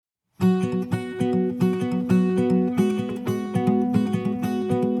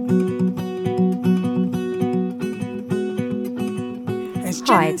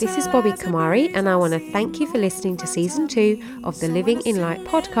Hi, this is Bobby Kamari, and I want to thank you for listening to Season 2 of the Living in Light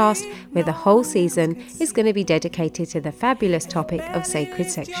podcast, where the whole season is going to be dedicated to the fabulous topic of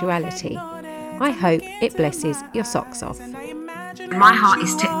sacred sexuality. I hope it blesses your socks off. My heart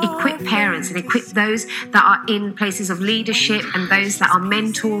is to equip parents and equip those that are in places of leadership and those that are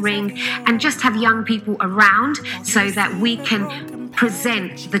mentoring, and just have young people around so that we can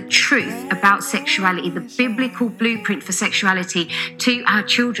present the truth about sexuality, the biblical blueprint for sexuality, to our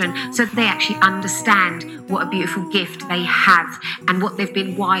children so that they actually understand what a beautiful gift they have and what they've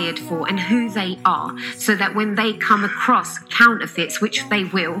been wired for and who they are, so that when they come across counterfeits, which they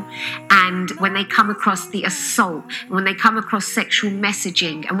will, and when they come across the assault, when they come across sexual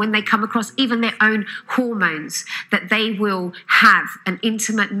messaging, and when they come across even their own hormones, that they will have an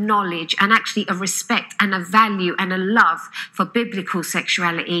intimate knowledge and actually a respect and a value and a love for biblical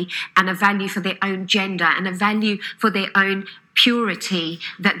sexuality, and a value for their own gender, and a value for their own purity,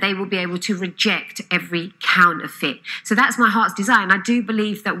 that they will be able to reject every counterfeit. So that's my heart's desire, and I do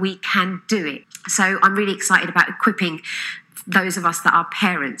believe that we can do it. So I'm really excited about equipping those of us that are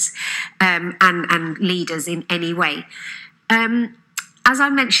parents and leaders in any way. As I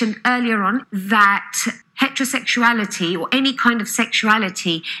mentioned earlier on, that heterosexuality or any kind of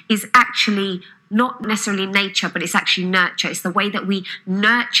sexuality is actually not necessarily nature, but it's actually nurture. It's the way that we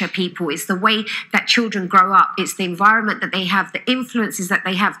nurture people. It's the way that children grow up. It's the environment that they have, the influences that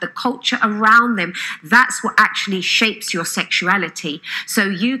they have, the culture around them. That's what actually shapes your sexuality. So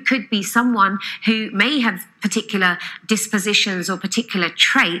you could be someone who may have particular dispositions or particular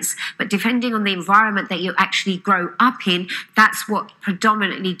traits, but depending on the environment that you actually grow up in, that's what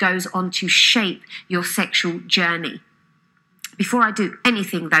predominantly goes on to shape your sexual journey. Before I do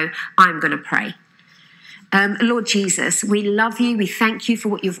anything, though, I'm going to pray. Lord Jesus, we love you. We thank you for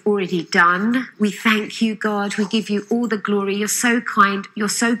what you've already done. We thank you, God. We give you all the glory. You're so kind. You're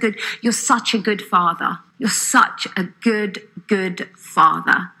so good. You're such a good Father. You're such a good, good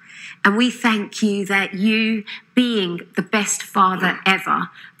Father. And we thank you that you, being the best Father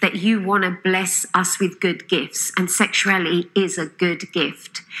ever, that you want to bless us with good gifts. And sexuality is a good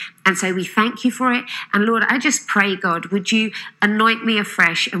gift. And so we thank you for it. And Lord, I just pray, God, would you anoint me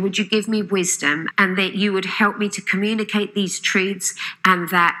afresh, and would you give me wisdom, and that you would help me to communicate these truths, and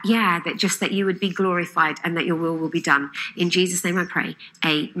that you would be glorified, and that your will be done. In Jesus' name I pray.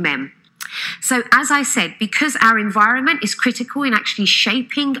 Amen. So as I said, because our environment is critical in actually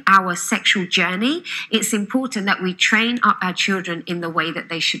shaping our sexual journey, it's important that we train up our children in the way that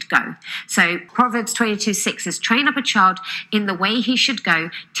they should go. So Proverbs 22:6 says, train up a child in the way he should go,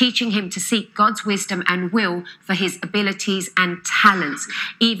 teaching him to seek God's wisdom and will for his abilities and talents.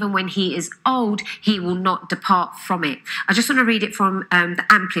 Even when he is old, he will not depart from it. I just want to read it from the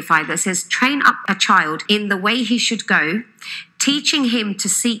Amplified that says, train up a child in the way he should go, teaching him to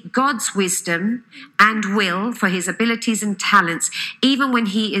seek God's wisdom and will for his abilities and talents. Even when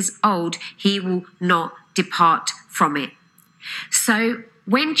he is old, he will not depart from it. So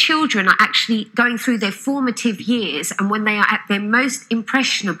when children are actually going through their formative years, and when they are at their most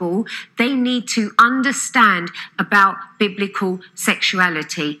impressionable, they need to understand about biblical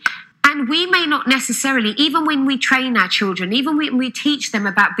sexuality. And we may not necessarily, even when we train our children, even when we teach them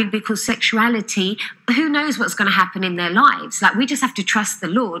about biblical sexuality, who knows what's going to happen in their lives? Like, we just have to trust the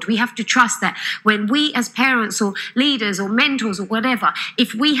Lord. We have to trust that when we as parents or leaders or mentors or whatever,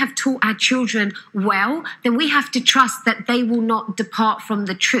 if we have taught our children well, then we have to trust that they will not depart from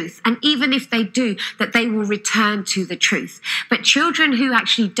the truth. And even if they do, that they will return to the truth. But children who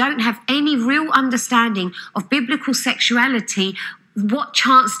actually don't have any real understanding of biblical sexuality, what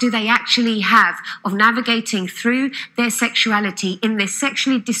chance do they actually have of navigating through their sexuality in this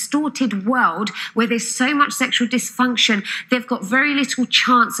sexually distorted world where there's so much sexual dysfunction? They've got very little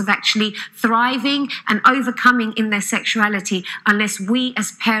chance of actually thriving and overcoming in their sexuality unless we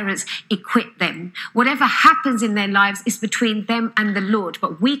as parents equip them. Whatever happens in their lives is between them and the Lord,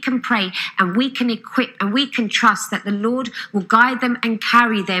 but we can pray and we can equip and we can trust that the Lord will guide them and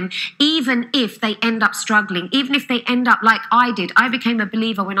carry them, even if they end up struggling, even if they end up like I did. I became a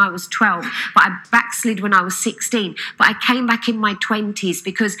believer when I was 12, but I backslid when I was 16. But I came back in my 20s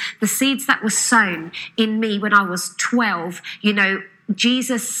because the seeds that were sown in me when I was 12,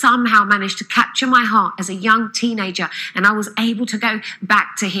 Jesus somehow managed to capture my heart as a young teenager, and I was able to go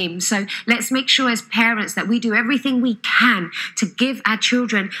back to him. So let's make sure as parents that we do everything we can to give our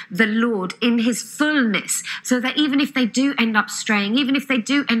children the Lord in his fullness, so that even if they do end up straying, even if they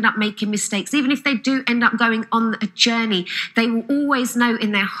do end up making mistakes, even if they do end up going on a journey, they will always know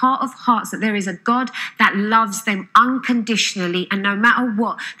in their heart of hearts that there is a God that loves them unconditionally, and no matter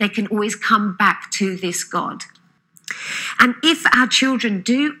what, they can always come back to this God. And if our children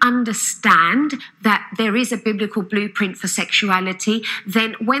do understand that there is a biblical blueprint for sexuality,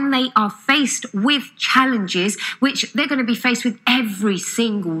 then when they are faced with challenges, which they're going to be faced with every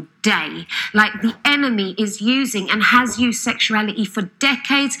single day, like the enemy is using and has used sexuality for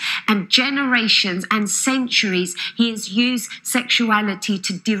decades and generations and centuries. He has used sexuality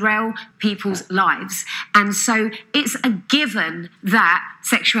to derail people's lives. And so it's a given that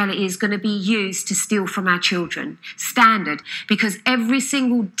sexuality is going to be used to steal from our children. Standard. Because every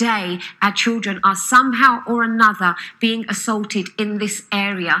single day our children are somehow or another being assaulted in this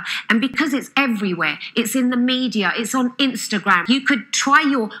area. And because it's everywhere, it's in the media, it's on Instagram, you could try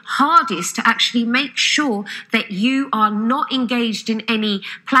your hardest to actually make sure that you are not engaged in any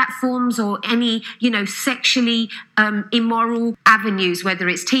platforms or any, sexually immoral avenues, whether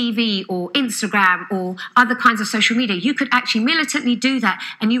it's TV or Instagram or other kinds of social media. You could actually militantly do that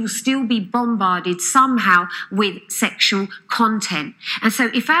and you will still be bombarded somehow with sexual content. And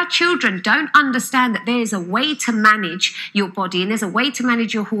so if our children don't understand that there is a way to manage your body and there's a way to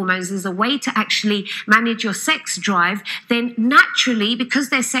manage your hormones, there's a way to actually manage your sex drive, then naturally, because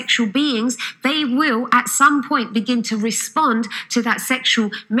they're sexual beings, they will at some point begin to respond to that sexual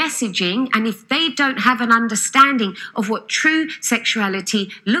messaging. And if they don't have an understanding of what true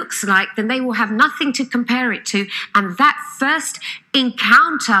sexuality looks like, then they will have nothing to compare it to. And that first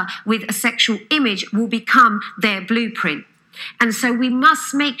encounter with a sexual image will become their blueprint. And so we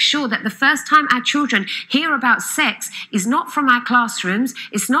must make sure that the first time our children hear about sex is not from our classrooms,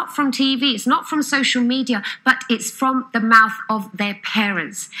 it's not from TV, it's not from social media, but it's from the mouth of their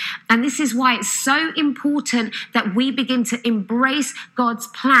parents. And this is why it's so important that we begin to embrace God's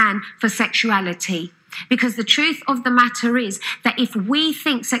plan for sexuality. Because the truth of the matter is that if we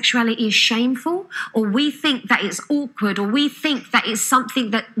think sexuality is shameful, or we think that it's awkward, or we think that it's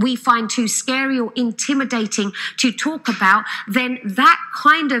something that we find too scary or intimidating to talk about, then that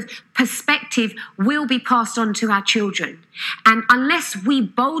kind of perspective will be passed on to our children. And unless we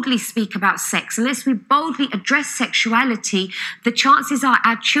boldly speak about sex, unless we boldly address sexuality, the chances are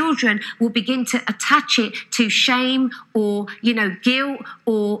our children will begin to attach it to shame or, guilt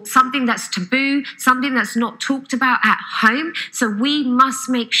or something that's taboo, something that's not talked about at home. So we must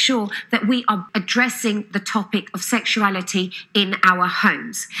make sure that we are addressing the topic of sexuality in our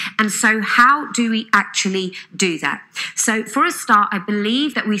homes. And so how do we actually do that? So for a start, I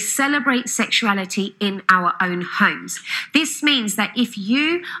believe that we celebrate sexuality in our own homes. This means that if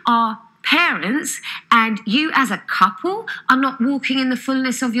you are parents and you as a couple are not walking in the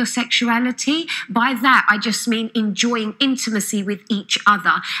fullness of your sexuality, by that I just mean enjoying intimacy with each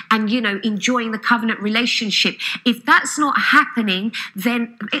other and enjoying the covenant relationship. If that's not happening,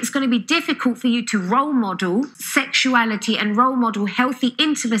 then it's going to be difficult for you to role model sexuality and role model healthy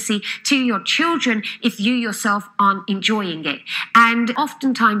intimacy to your children if you yourself aren't enjoying it. And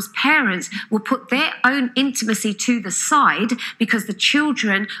oftentimes parents will put their own intimacy to the side because the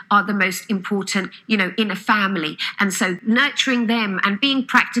children are the most important, in a family. And so nurturing them and being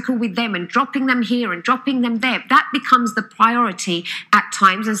practical with them and dropping them here and dropping them there, that becomes the priority at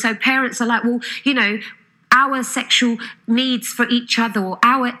times. And so parents are like, well, our sexual needs for each other or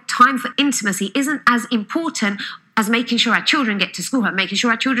our time for intimacy isn't as important as making sure our children get to school, making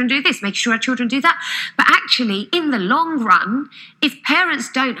sure our children do this, making sure our children do that. But actually, in the long run, if parents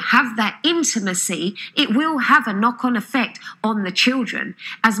don't have that intimacy, it will have a knock-on effect on the children.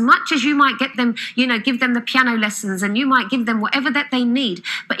 As much as you might get them, give them the piano lessons and you might give them whatever that they need.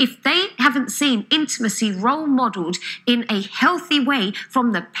 But if they haven't seen intimacy role modeled in a healthy way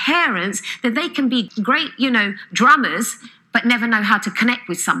from the parents, then they can be great, drummers, but never know how to connect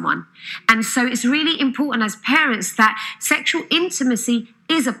with someone. And so it's really important as parents that sexual intimacy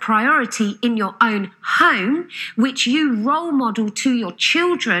is a priority in your own home, which you role model to your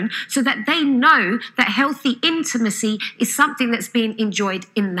children so that they know that healthy intimacy is something that's being enjoyed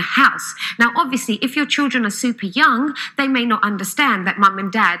in the house. Now, obviously, if your children are super young, they may not understand that mum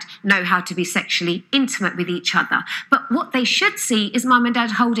and dad know how to be sexually intimate with each other. But what they should see is mum and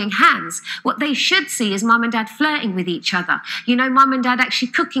dad holding hands. What they should see is mum and dad flirting with each other. Mum and dad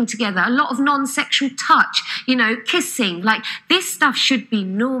actually cooking together, a lot of non-sexual touch, kissing. Like, this stuff should be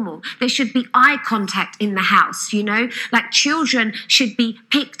normal. There should be eye contact in the house, like children should be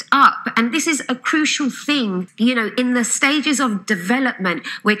picked up. And this is a crucial thing, in the stages of development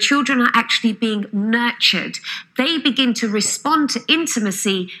where children are actually being nurtured. They begin to respond to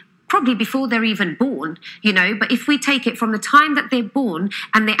intimacy probably before they're even born, but if we take it from the time that they're born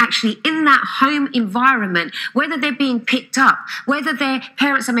and they're actually in that home environment, whether they're being picked up, whether their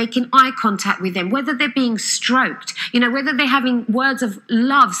parents are making eye contact with them, whether they're being stroked, whether they're having words of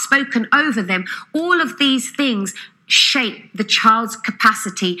love spoken over them, all of these things shape the child's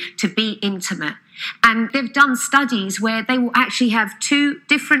capacity to be intimate. And they've done studies where they will actually have 2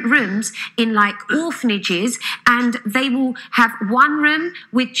 different rooms in like orphanages, and they will have one room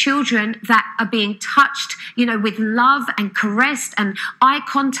with children that are being touched, with love and caressed and eye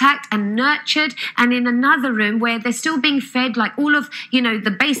contact and nurtured, and in another room where they're still being fed, like all of,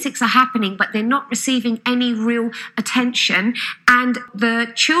 the basics are happening, but they're not receiving any real attention. And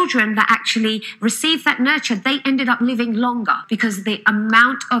the children that actually received that nurture, they ended up living longer because the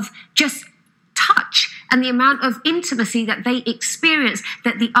amount of just touch and the amount of intimacy that they experienced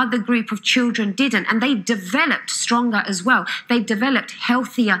that the other group of children didn't. And they developed stronger as well. They developed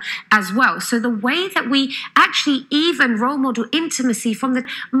healthier as well. So the way that we actually even role model intimacy from the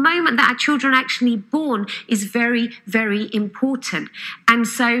moment that our children are actually born is very, very important. And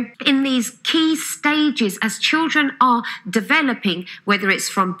so in these key stages, as children are developing, whether it's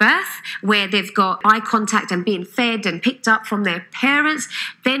from birth, where they've got eye contact and being fed and picked up from their parents,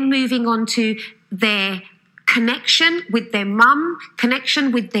 then moving on to their connection with their mum,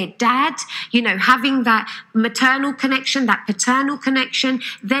 connection with their dad, having that maternal connection, that paternal connection,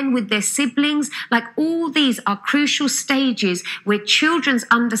 then with their siblings. Like all these are crucial stages where children's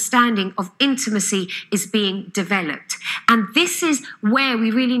understanding of intimacy is being developed. And this is where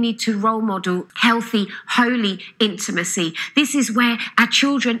we really need to role model healthy, holy intimacy. This is where our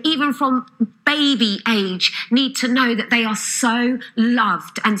children, even from baby age, need to know that they are so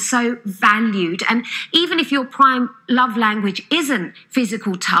loved and so valued. And even if your prime love language isn't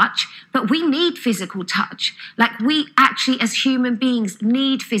physical touch, but we need physical touch. Like we actually as human beings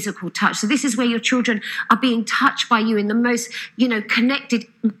need physical touch. So this is where your children are being touched by you in the most, connected,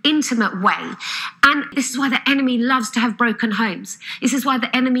 intimate way. And this is why the enemy loves to have broken homes. This is why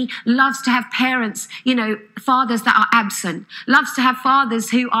the enemy loves to have parents, fathers that are absent, loves to have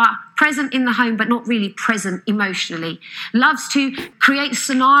fathers who are present in the home but not really present emotionally, loves to create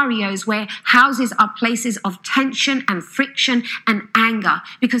scenarios where houses are places of tension and friction and anger,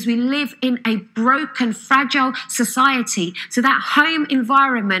 because we live in a broken, fragile society. So that home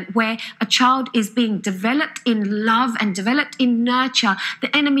environment where a child is being developed in love and developed in nurture,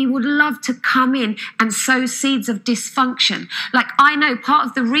 the enemy would love to come in and sow seeds of dysfunction. Like I know part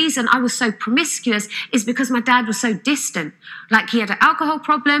of the reason I was so promiscuous is because my dad was so distant. Like he had an alcohol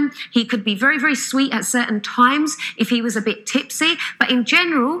problem. He could be very, very sweet at certain times if he was a bit tipsy. But in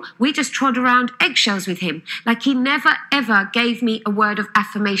general, we just trod around eggshells with him. Like he never, ever gave me a word of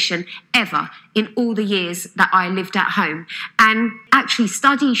affirmation, ever, in all the years that I lived at home. And actually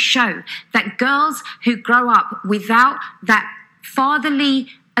studies show that girls who grow up without that fatherly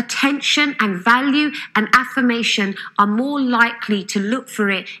attention and value and affirmation are more likely to look for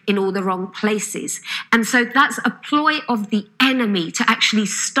it in all the wrong places. And so that's a ploy of the enemy to actually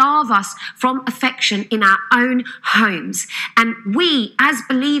starve us from affection in our own homes. And we, as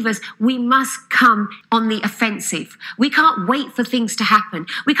believers, we must come on the offensive. We can't wait for things to happen.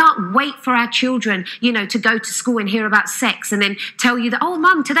 We can't wait for our children, to go to school and hear about sex and then tell you that, oh,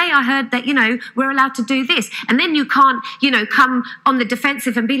 mum, today I heard that, we're allowed to do this. And then you can't, come on the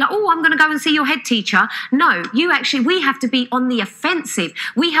defensive and be like, oh, I'm going to go and see your head teacher. No, we have to be on the offensive.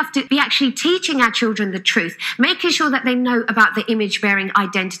 We have to be actually teaching our children the truth, making sure that they know about the image-bearing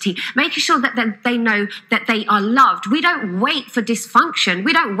identity, making sure that they know that they are loved. We don't wait for dysfunction.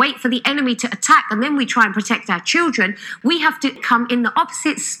 We don't wait for the enemy to attack and then we try and protect our children. We have to come in the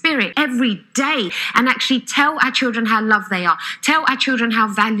opposite spirit every day and actually tell our children how loved they are, tell our children how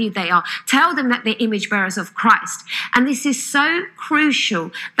valued they are, tell them that they're image bearers of Christ. And this is so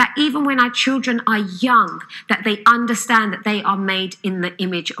crucial that even when our children are young, that they understand that they are made in the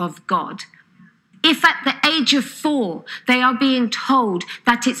image of God. If at the age of 4, they are being told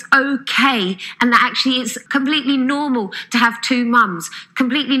that it's okay and that actually it's completely normal to have 2 mums,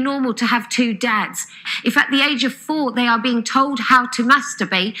 completely normal to have 2 dads. If at the age of 4, they are being told how to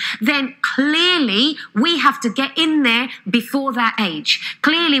masturbate, then clearly we have to get in there before that age.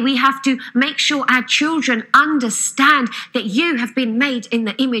 Clearly we have to make sure our children understand that you have been made in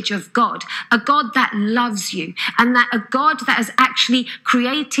the image of God, a God that loves you, and that a God that has actually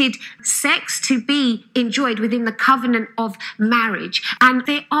created sex to be enjoyed within the covenant of marriage. And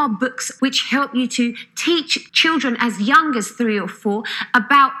there are books which help you to teach children as young as 3 or 4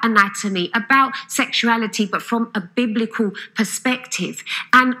 about anatomy, about sexuality, but from a biblical perspective.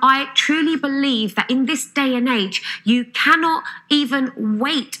 And I truly believe that in this day and age, you cannot even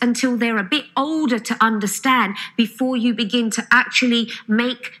wait until they're a bit older to understand before you begin to actually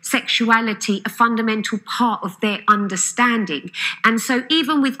make sexuality a fundamental part of their understanding. And so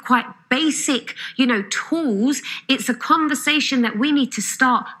even with quite basic, tools. It's a conversation that we need to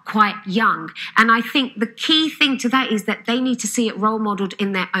start quite young. And I think the key thing to that is that they need to see it role modeled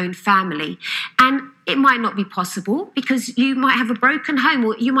in their own family. And it might not be possible because you might have a broken home,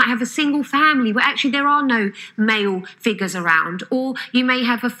 or you might have a single family where actually there are no male figures around, or you may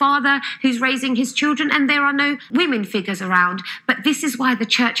have a father who's raising his children and there are no women figures around. But this is why the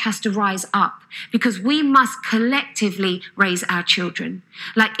church has to rise up, because we must collectively raise our children.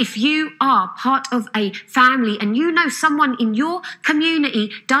 Like, if you are part of a family and you know someone in your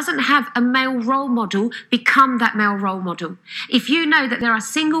community doesn't have a male role model, become that male role model. If you know that there are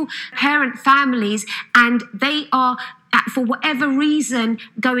single parent families and they are, for whatever reason,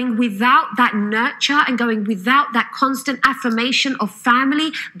 going without that nurture and going without that constant affirmation of family,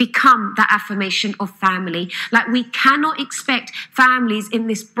 become that affirmation of family. Like, we cannot expect families in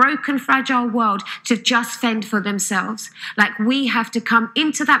this broken, fragile world to just fend for themselves. Like, we have to come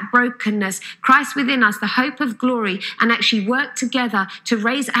into that brokenness, Christ within us, the hope of glory, and actually work together to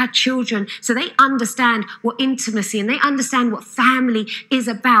raise our children so they understand what intimacy and they understand what family is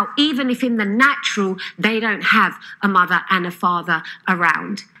about, even if in the natural they don't have a mother and a father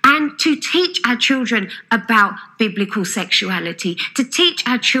around. And to teach our children about biblical sexuality, to teach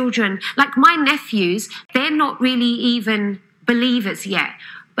our children, like my nephews, they're not really even believers yet.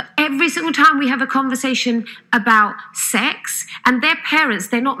 But every single time we have a conversation about sex, and their parents,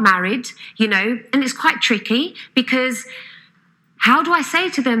 they're not married, and it's quite tricky, because how do I say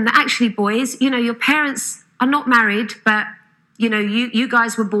to them that actually, boys, your parents are not married, but you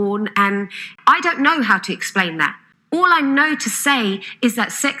guys were born, and I don't know how to explain that. All I know to say is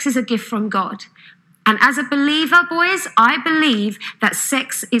that sex is a gift from God. And as a believer, boys, I believe that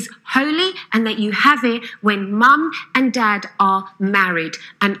sex is holy and that you have it when mum and dad are married,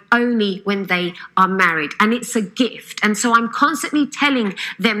 and only when they are married. And it's a gift. And so I'm constantly telling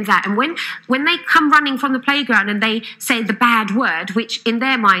them that. And when they come running from the playground and they say the bad word, which in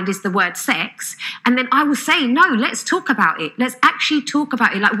their mind is the word sex, and then I will say, no, let's talk about it. Let's actually talk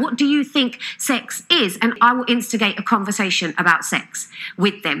about it. Like, what do you think sex is? And I will instigate a conversation about sex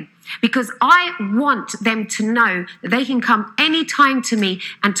with them. Because I want them to know that they can come anytime to me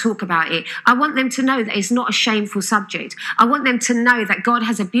and talk about it. I want them to know that it's not a shameful subject. I want them to know that God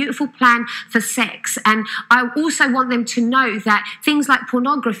has a beautiful plan for sex. And I also want them to know that things like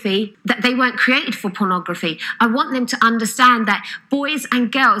pornography, that they weren't created for pornography. I want them to understand that boys and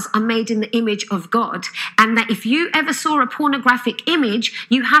girls are made in the image of God. And that if you ever saw a pornographic image,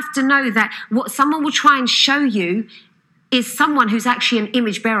 you have to know that what someone will try and show you is someone who's actually an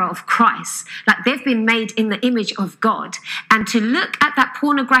image bearer of Christ. Like, they've been made in the image of God. And to look at that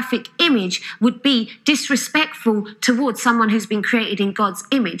pornographic image would be disrespectful towards someone who's been created in God's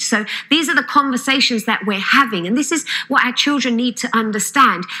image. So these are the conversations that we're having. And this is what our children need to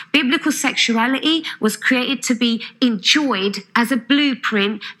understand. Biblical sexuality was created to be enjoyed as a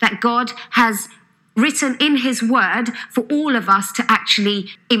blueprint that God has written in his word for all of us to actually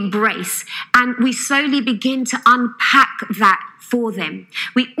embrace. And we slowly begin to unpack that for them.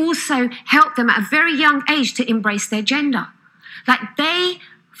 We also help them at a very young age to embrace their gender. Like,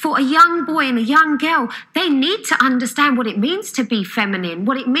 for a young boy and a young girl, they need to understand what it means to be feminine,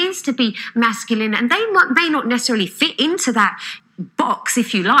 what it means to be masculine. And they may not necessarily fit into that box,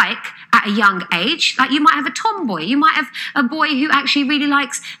 if you like, at a young age. Like, you might have a tomboy, you might have a boy who actually really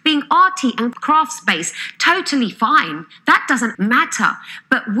likes being arty and crafts-based. Totally fine. That doesn't matter.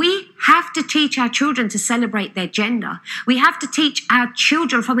 But we have to teach our children to celebrate their gender. We have to teach our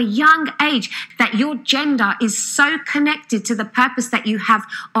children from a young age that your gender is so connected to the purpose that you have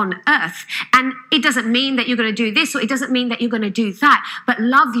on earth. And it doesn't mean that you're going to do this, or it doesn't mean that you're going to do that, but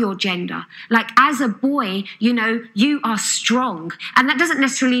love your gender. Like, as a boy, you are strong. And that doesn't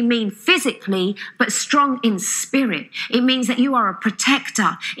necessarily mean physically, but strong in spirit. It means that you are a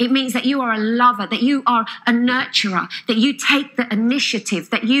protector. It means that you are a lover, that you are a nurturer, that you take the initiative,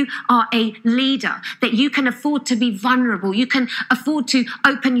 that you are a leader, that you can afford to be vulnerable. You can afford to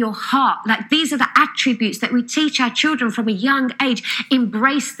open your heart. Like, these are the attributes that we teach our children from a young age.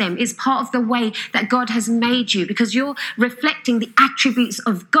 Embrace them. It's part of the way that God has made you, because you're reflecting the attributes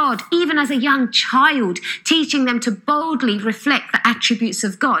of God, even as a young child, teaching them to boldly reflect the attributes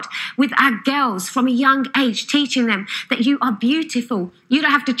of God. With our girls from a young age, teaching them that you are beautiful. You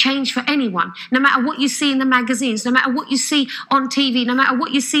don't have to change for anyone. No matter what you see in the magazines, no matter what you see on TV, no matter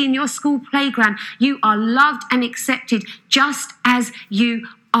what you see in your school playground, you are loved and accepted just as you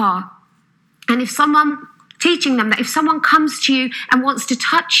are. And teaching them that if someone comes to you and wants to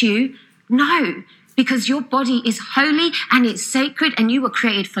touch you, no. because your body is holy and it's sacred, and you were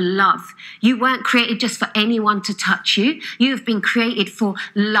created for love. You weren't created just for anyone to touch you. You have been created for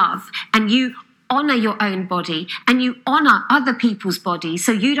love, and you honor your own body and you honor other people's bodies,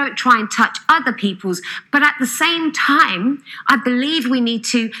 so you don't try and touch other people's. But at the same time, I believe we need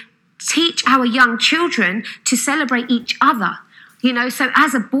to teach our young children to celebrate each other. So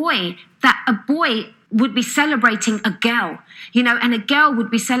as a boy, that a boy would be celebrating a girl, and a girl would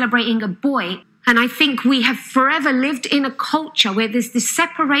be celebrating a boy. And I think we have forever lived in a culture where there's this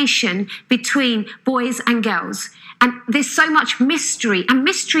separation between boys and girls. And there's so much mystery, and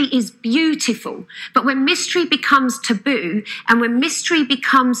mystery is beautiful. But when mystery becomes taboo, and when mystery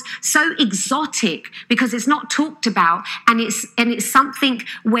becomes so exotic because it's not talked about, and it's something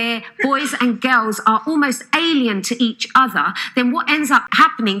where boys and girls are almost alien to each other, then what ends up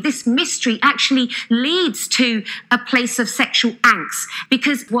happening, this mystery actually leads to a place of sexual angst,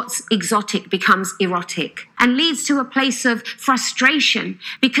 because what's exotic becomes erotic, and leads to a place of frustration.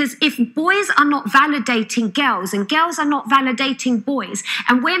 Because if boys are not validating girls and girls are not validating boys,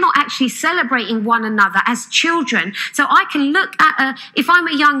 and we're not actually celebrating one another as children. So I can look at if I'm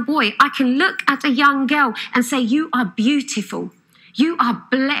a young boy, I can look at a young girl and say, you are beautiful. You are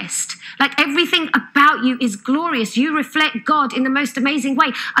blessed. Like, everything about you is glorious. You reflect God in the most amazing way.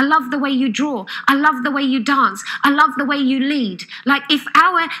 I love the way you draw. I love the way you dance. I love the way you lead. Like, if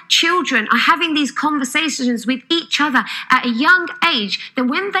our children are having these conversations with each other at a young age, then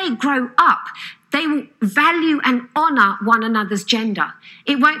when they grow up, they will value and honor one another's gender.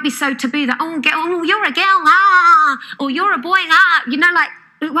 It won't be so taboo that, you're a girl, or you're a boy,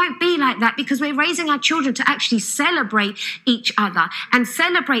 it won't be like that, because we're raising our children to actually celebrate each other and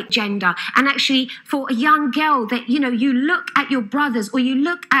celebrate gender. And actually, for a young girl, that, you look at your brothers or you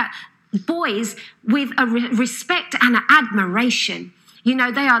look at boys with a respect and an admiration.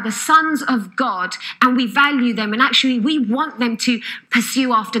 They are the sons of God, and we value them. And actually, we want them to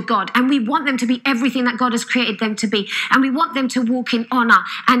pursue after God, and we want them to be everything that God has created them to be. And we want them to walk in honor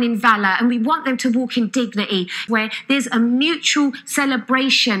and in valor, and we want them to walk in dignity, where there's a mutual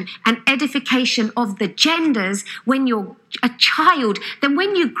celebration and edification of the genders when you're a child. Then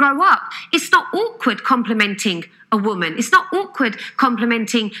when you grow up, it's not awkward complimenting a woman. It's not awkward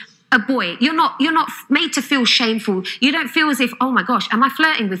complimenting a boy. You're not made to feel shameful. You don't feel as if, oh my gosh, am I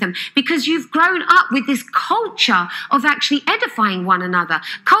flirting with him? Because you've grown up with this culture of actually edifying one another,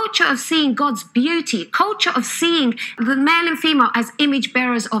 culture of seeing God's beauty, culture of seeing the male and female as image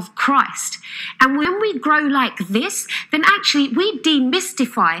bearers of Christ. And when we grow like this, then actually we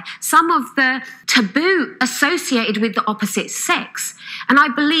demystify some of the taboo associated with the opposite sex. And I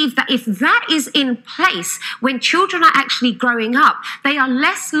believe that if that is in place, when children are actually growing up, they are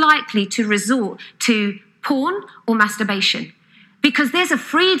less likely to resort to porn or masturbation, because there's a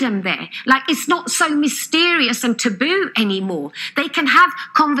freedom there. Like, it's not so mysterious and taboo anymore. They can have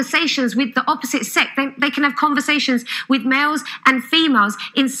conversations with the opposite sex. They can have conversations with males and females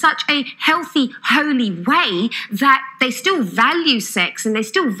in such a healthy, holy way that they still value sex and they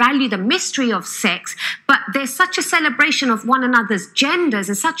still value the mystery of sex. But there's such a celebration of one another's genders,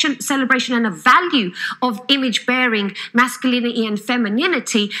 and such a celebration and a value of image-bearing masculinity and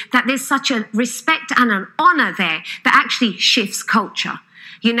femininity, that there's such a respect and an honor there that actually shifts culture,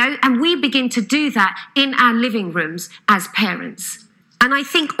 and we begin to do that in our living rooms as parents. And I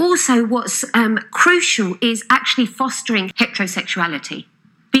think also what's crucial is actually fostering heterosexuality,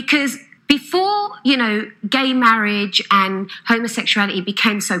 because before, gay marriage and homosexuality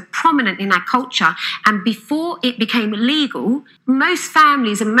became so prominent in our culture, and before it became legal, most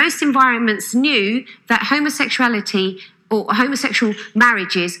families and most environments knew that homosexuality or homosexual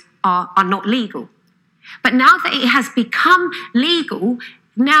marriages are not legal. But now that it has become legal,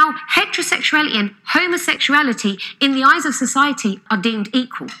 now heterosexuality and homosexuality in the eyes of society are deemed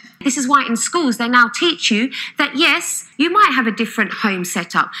equal. This is why in schools they now teach you that, yes, you might have a different home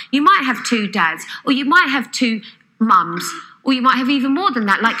setup. You might have two dads, or you might have two mums, or you might have even more than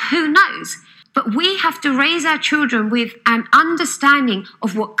that. Like, who knows? But we have to raise our children with an understanding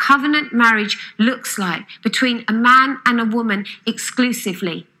of what covenant marriage looks like between a man and a woman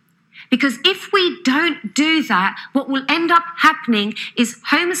exclusively. Because if we don't do that, what will end up happening is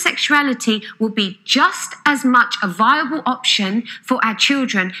homosexuality will be just as much a viable option for our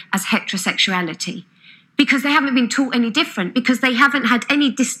children as heterosexuality. Because they haven't been taught any different, because they haven't had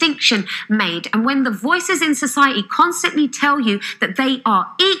any distinction made. And when the voices in society constantly tell you that they are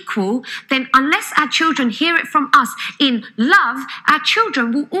equal, then unless our children hear it from us in love, our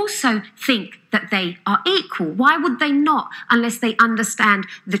children will also think that they are equal. Why would they not, unless they understand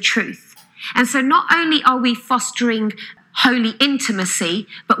the truth? And so not only are we fostering holy intimacy,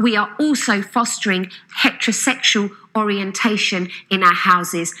 but we are also fostering heterosexual orientation in our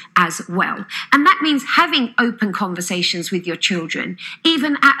houses as well. And that means having open conversations with your children,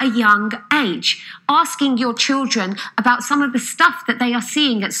 even at a young age, asking your children about some of the stuff that they are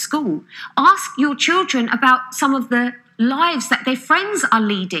seeing at school. Ask your children about some of the lives that their friends are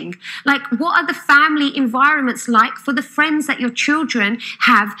leading. Like, what are the family environments like for the friends that your children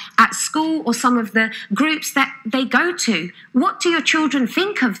have at school or some of the groups that they go to? What do your children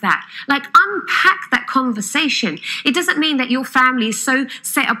think of that? Like, unpack that conversation. It doesn't mean that your family is so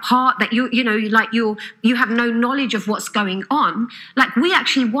set apart that you have no knowledge of what's going on. Like, we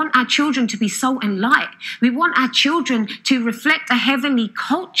actually want our children to be salt and light. We want our children to reflect a heavenly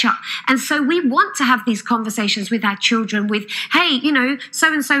culture. And so we want to have these conversations with our children with, hey,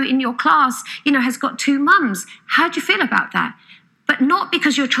 so-and-so in your class, has got 2 mums. How do you feel about that? But not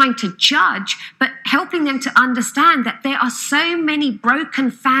because you're trying to judge, but helping them to understand that there are so many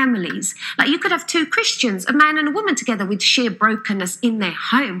broken families. Like, you could have 2 Christians, a man and a woman together with sheer brokenness in their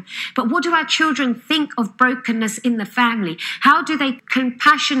home. But what do our children think of brokenness in the family? How do they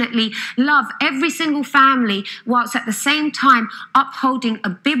compassionately love every single family whilst at the same time upholding a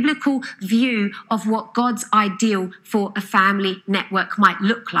biblical view of what God's ideal for a family network might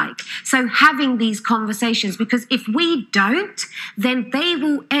look like? So having these conversations, because if we don't, then they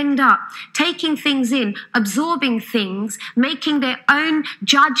will end up taking things in, absorbing things, making their own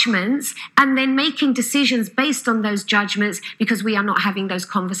judgments, and then making decisions based on those judgments because we are not having those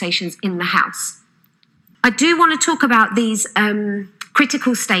conversations in the house. I do want to talk about these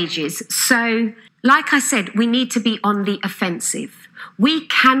critical stages. So, like I said, we need to be on the offensive. We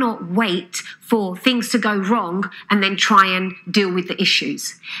cannot wait for things to go wrong and then try and deal with the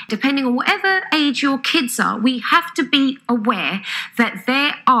issues. Depending on whatever age your kids are, we have to be aware that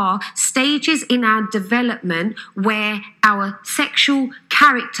there are stages in our development where our sexual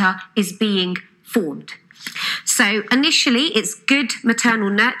character is being formed. So initially, it's good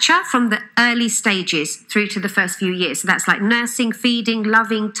maternal nurture from the early stages through to the first few years. So that's like nursing, feeding,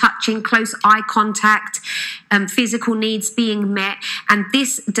 loving, touching, close eye contact, physical needs being met. And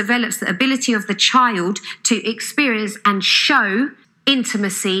this develops the ability of the child to experience and show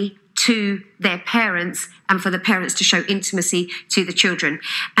intimacy to their parents and for the parents to show intimacy to the children.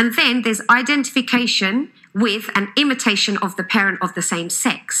 And then there's identification with an imitation of the parent of the same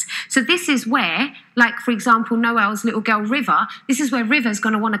sex. So this is where, like, for example, Noelle's little girl, River, this is where River's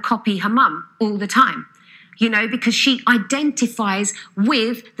going to want to copy her mum all the time, because she identifies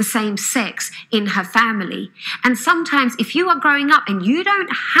with the same sex in her family. And sometimes if you are growing up and you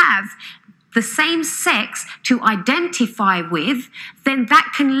don't have the same sex to identify with, then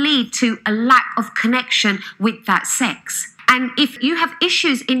that can lead to a lack of connection with that sex. And if you have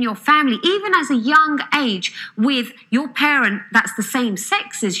issues in your family, even as a young age, with your parent that's the same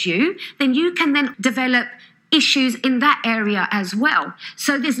sex as you, then you can then develop issues in that area as well.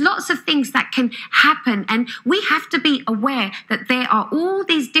 So there's lots of things that can happen, and we have to be aware that there are all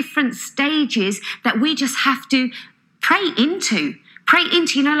these different stages that we just have to pray into,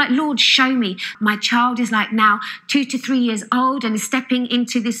 like, Lord, show me. My child is like now 2 to 3 years old and is stepping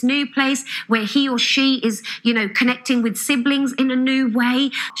into this new place where he or she is, connecting with siblings in a new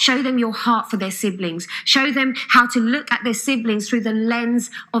way. Show them your heart for their siblings. Show them how to look at their siblings through the lens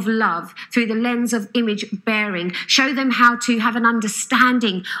of love, through the lens of image bearing. Show them how to have an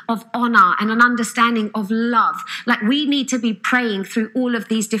understanding of honor and an understanding of love. Like, we need to be praying through all of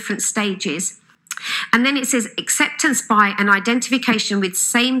these different stages. And then it says acceptance by and identification with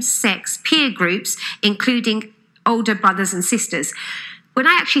same-sex peer groups, including older brothers and sisters. When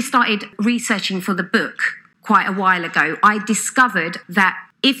I actually started researching for the book quite a while ago, I discovered that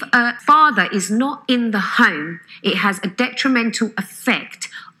if a father is not in the home, it has a detrimental effect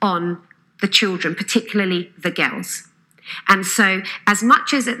on the children, particularly the girls. And so as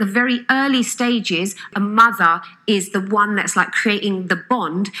much as at the very early stages, a mother is the one that's like creating the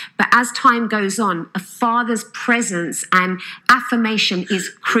bond, but as time goes on, a father's presence and affirmation is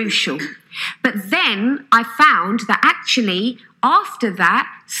crucial. But then I found that actually after that,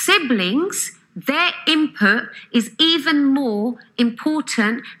 siblings, their input is even more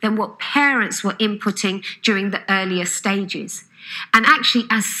important than what parents were inputting during the earlier stages. And actually,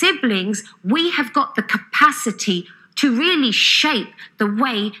 as siblings, we have got the capacity to really shape the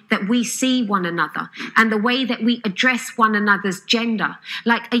way that we see one another and the way that we address one another's gender.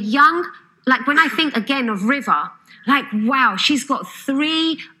 Like when I think again of River, like, wow, she's got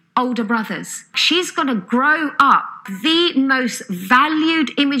 3 older brothers. She's going to grow up the most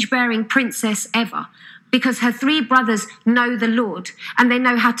valued image-bearing princess ever. because her 3 brothers know the Lord and they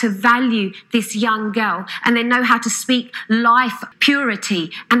know how to value this young girl, and they know how to speak life,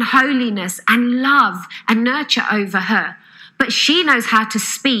 purity and holiness and love and nurture over her. But she knows how to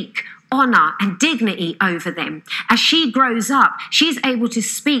speak honor and dignity over them. As she grows up, she's able to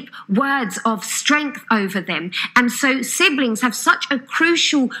speak words of strength over them. And so siblings have such a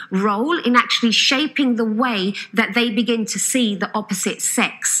crucial role in actually shaping the way that they begin to see the opposite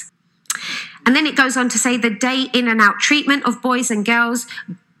sex. And then it goes on to say the day in and out treatment of boys and girls,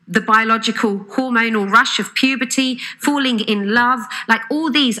 the biological hormonal rush of puberty, falling in love, like all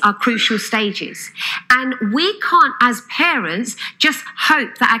these are crucial stages. And we can't, as parents, just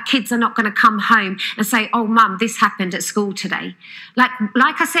hope that our kids are not going to come home and say, oh, mum, this happened at school today.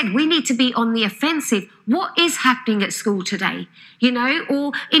 Like I said, we need to be on the offensive. What is happening at school today? You know,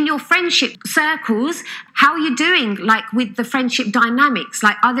 or in your friendship circles, how are you doing, like with the friendship dynamics?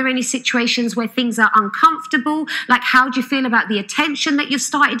 Like, are there any situations where things are uncomfortable? Like, how do you feel about the attention that you've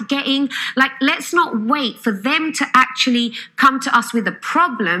started getting? Like, let's not wait for them to actually come to us with a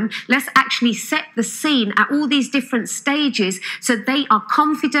problem. Let's actually set the scene at all these different stages so they are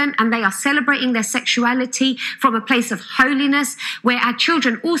confident and they are celebrating their sexuality from a place of holiness, where our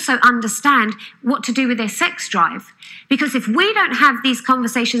children also understand what to do with their sex drive. Because if we don't have these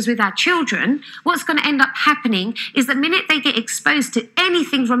conversations with our children, what's going to end up happening is the minute they get exposed to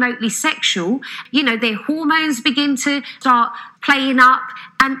anything remotely sexual, you know, their hormones begin to start playing up.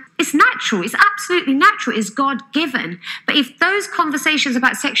 And it's natural. It's absolutely natural. It's God-given. But if those conversations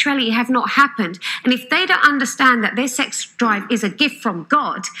about sexuality have not happened, and if they don't understand that their sex drive is a gift from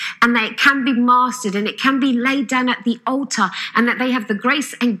God, and that it can be mastered and it can be laid down at the altar, and that they have the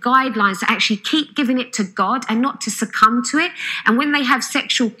grace and guidelines to actually keep giving it to God and not to succumb to it, and when they have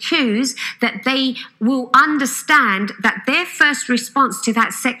sexual cues, that they will understand that their first response to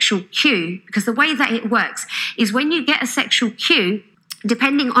that sexual cue, because the way that it works is when you get a sexual cue,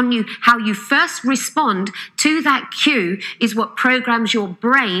 depending on you, how you first respond to that cue is what programs your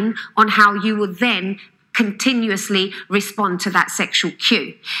brain on how you will then continuously respond to that sexual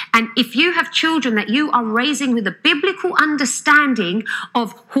cue. And if you have children that you are raising with a biblical understanding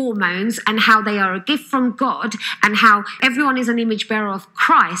of hormones and how they are a gift from God and how everyone is an image bearer of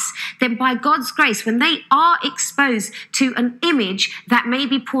Christ, then by God's grace, when they are exposed to an image that may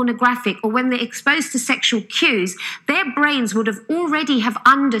be pornographic, or when they're exposed to sexual cues, their brains would have already have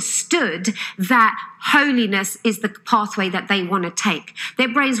understood that holiness is the pathway that they want to take. Their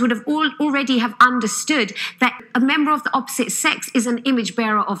brains would have already have understood that a member of the opposite sex is an image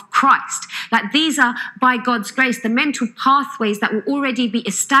bearer of Christ. Like, these are, by God's grace, the mental pathways that will already be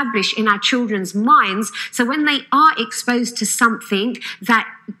established in our children's minds. So when they are exposed to something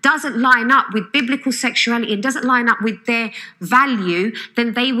that doesn't line up with biblical sexuality and doesn't line up with their value,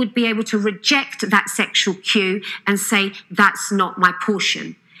 then they would be able to reject that sexual cue and say, that's not my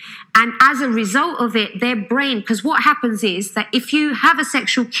portion. And as a result of it, their brain, because what happens is that if you have a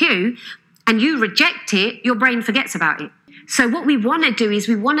sexual cue and you reject it, your brain forgets about it. So what we want to do is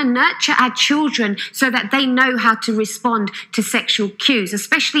we want to nurture our children so that they know how to respond to sexual cues,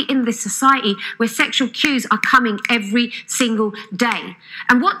 especially in this society where sexual cues are coming every single day.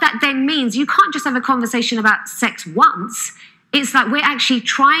 And what that then means, you can't just have a conversation about sex once. It's like we're actually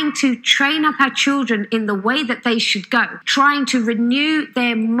trying to train up our children in the way that they should go, trying to renew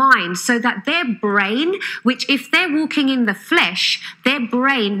their mind so that their brain, which if they're walking in the flesh, their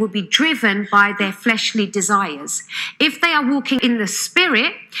brain will be driven by their fleshly desires. If they are walking in the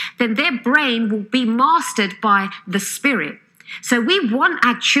spirit, then their brain will be mastered by the spirit. So we want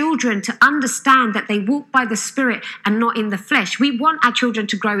our children to understand that they walk by the Spirit and not in the flesh. We want our children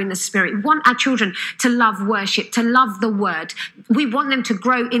to grow in the Spirit. We want our children to love worship, to love the Word. We want them to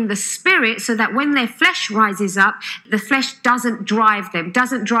grow in the Spirit so that when their flesh rises up, the flesh doesn't drive them,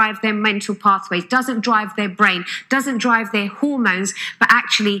 doesn't drive their mental pathways, doesn't drive their brain, doesn't drive their hormones, but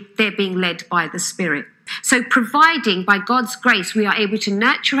actually they're being led by the Spirit. So providing by God's grace, we are able to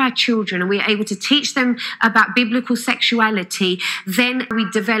nurture our children and we are able to teach them about biblical sexuality, then we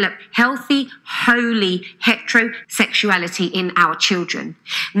develop healthy, holy heterosexuality in our children.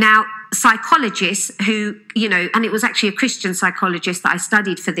 Now, psychologists who, and it was actually a Christian psychologist that I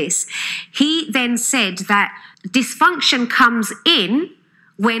studied for this, he then said that dysfunction comes in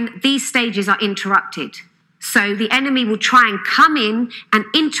when these stages are interrupted. So the enemy will try and come in and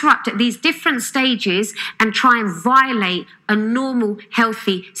interrupt at these different stages and try and violate a normal,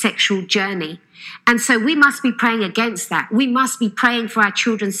 healthy sexual journey. And so we must be praying against that. We must be praying for our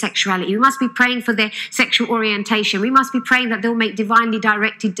children's sexuality. We must be praying for their sexual orientation. We must be praying that they'll make divinely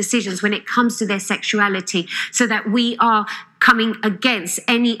directed decisions when it comes to their sexuality, so that we are coming against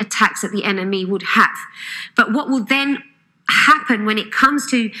any attacks that the enemy would have. But what will then happen when it comes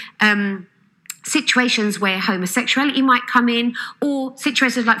to situations where homosexuality might come in, or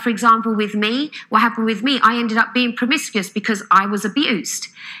situations like, for example, with me, what happened with me, I ended up being promiscuous because I was abused,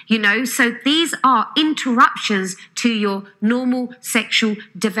 so these are interruptions to your normal sexual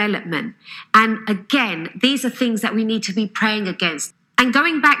development. And again, these are things that we need to be praying against. And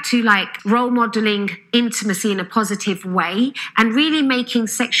going back to like role modeling intimacy in a positive way and really making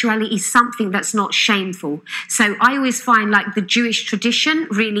sexuality something that's not shameful. So I always find like the Jewish tradition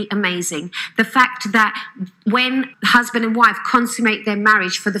really amazing. The fact that when husband and wife consummate their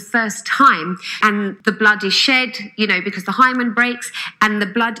marriage for the first time and the blood is shed, because the hymen breaks and the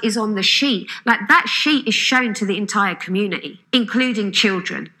blood is on the sheet, like that sheet is shown to the entire community, including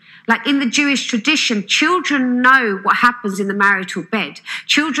children. Like in the Jewish tradition, children know what happens in the marital bed.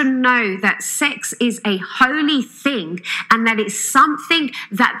 Children know that sex is a holy thing and that it's something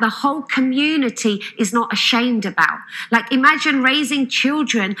that the whole community is not ashamed about. Like imagine raising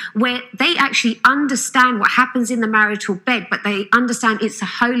children where they actually understand what happens in the marital bed, but they understand it's a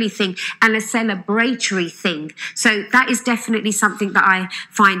holy thing and a celebratory thing. So that is definitely something that I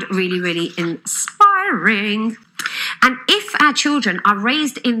find really, really inspiring. And if our children are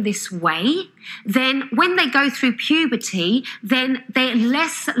raised in this way, then when they go through puberty, then they're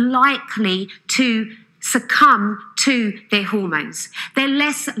less likely to succumb to their hormones. They're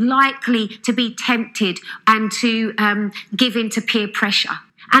less likely to be tempted and to give in to peer pressure.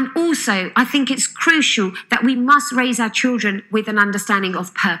 And also, I think it's crucial that we must raise our children with an understanding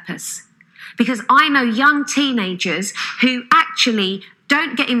of purpose. Because I know young teenagers who actually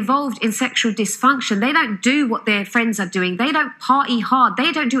don't get involved in sexual dysfunction. They don't do what their friends are doing. They don't party hard.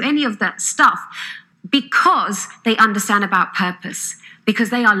 They don't do any of that stuff because they understand about purpose,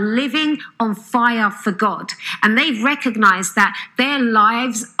 because they are living on fire for God. And they recognize that their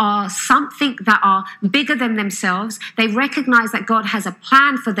lives are something that are bigger than themselves. They recognize that God has a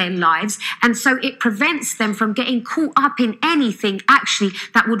plan for their lives. And so it prevents them from getting caught up in anything actually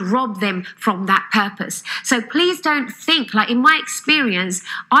that would rob them from that purpose. So please don't think, like in my experience,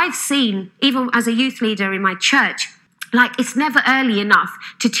 I've seen, even as a youth leader in my church, like it's never early enough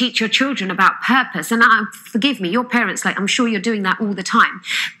to teach your children about purpose. And forgive me, your parents, like I'm sure you're doing that all the time.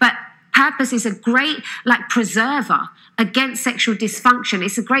 But purpose is a great like preserver against sexual dysfunction.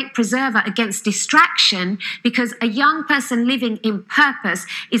 It's a great preserver against distraction, because a young person living in purpose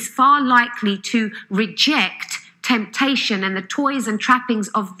is far likely to reject temptation and the toys and trappings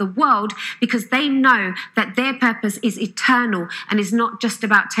of the world, because they know that their purpose is eternal and is not just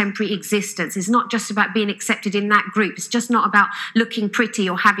about temporary existence. It's not just about being accepted in that group. It's just not about looking pretty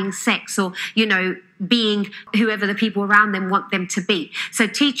or having sex or, being whoever the people around them want them to be. So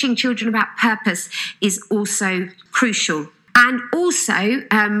teaching children about purpose is also crucial. And also,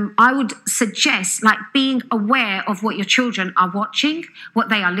 I would suggest like being aware of what your children are watching, what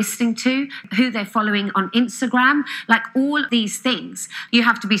they are listening to, who they're following on Instagram, like all these things. You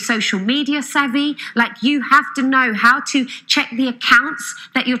have to be social media savvy. Like you have to know how to check the accounts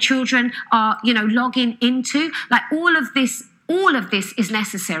that your children are, logging into. Like all of this is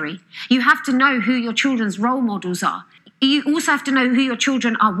necessary. You have to know who your children's role models are. You also have to know who your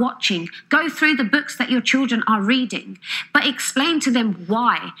children are watching. Go through the books that your children are reading, but explain to them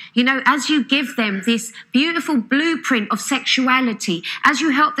why. As you give them this beautiful blueprint of sexuality, as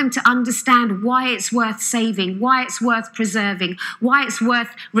you help them to understand why it's worth saving, why it's worth preserving, why it's worth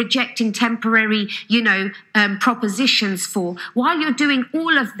rejecting temporary, propositions for, while you're doing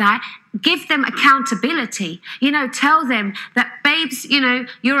all of that, give them accountability. Tell them that, babes,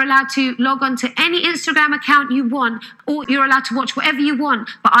 you're allowed to log on to any Instagram account you want, or you're allowed to watch whatever you want,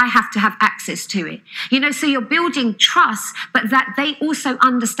 but I have to have access to it. So you're building trust, but that they also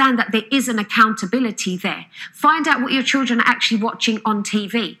understand that there is an accountability there. Find out what your children are actually watching on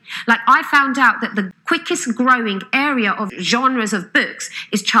TV. Like I found out that the quickest growing area of genres of books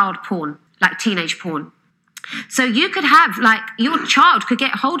is child porn, like teenage porn. So you could have, like, your child could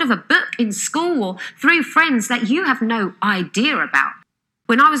get hold of a book in school or through friends that you have no idea about.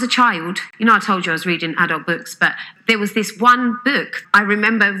 When I was a child, I told you I was reading adult books, but there was this one book I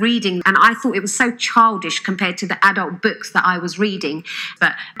remember reading, and I thought it was so childish compared to the adult books that I was reading.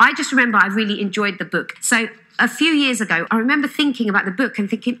 But I just remember I really enjoyed the book. So a few years ago, I remember thinking about the book and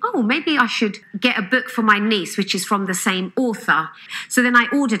thinking, maybe I should get a book for my niece, which is from the same author. So then I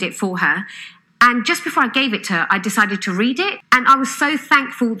ordered it for her. And just before I gave it to her, I decided to read it. And I was so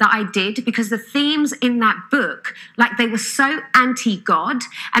thankful that I did, because the themes in that book, like they were so anti-God.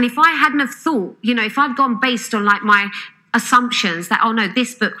 And if I hadn't have thought, if I'd gone based on like my assumptions that,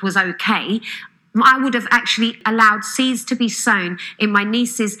 this book was okay, I would have actually allowed seeds to be sown in my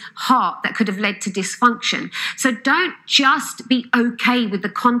niece's heart that could have led to dysfunction. So don't just be okay with the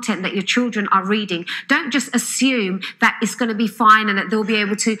content that your children are reading. Don't just assume that it's going to be fine and that they'll be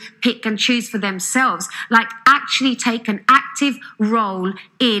able to pick and choose for themselves. Like, actually take an active role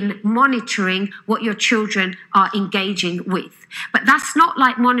in monitoring what your children are engaging with. But that's not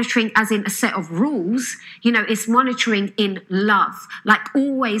like monitoring as in a set of rules. It's monitoring in love, like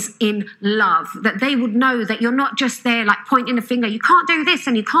always in love, that they would know that you're not just there like pointing a finger, you can't do this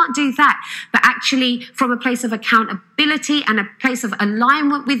and you can't do that, but actually from a place of accountability and a place of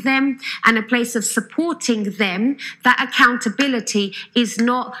alignment with them and a place of supporting them. That accountability is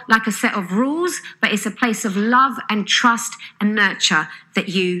not like a set of rules, but it's a place of love and trust and nurture that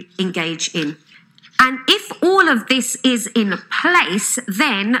you engage in. And if all of this is in place,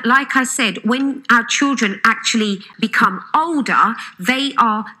 then, like I said, when our children actually become older, they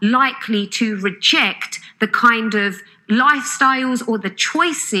are likely to reject the kind of lifestyles or the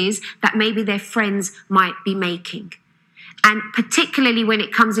choices that maybe their friends might be making. And particularly when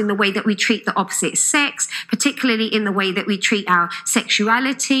it comes in the way that we treat the opposite sex, particularly in the way that we treat our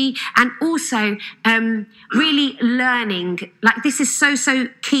sexuality, and also really learning. Like, this is so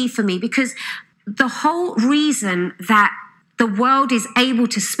key for me, because the whole reason that the world is able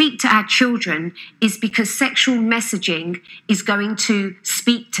to speak to our children is because sexual messaging is going to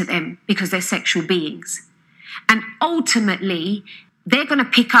speak to them because they're sexual beings. And ultimately, they're going to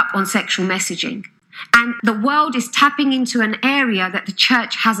pick up on sexual messaging. And the world is tapping into an area that the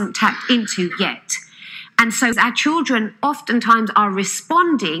church hasn't tapped into yet. And so our children oftentimes are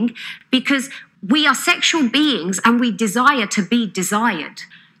responding because we are sexual beings and we desire to be desired.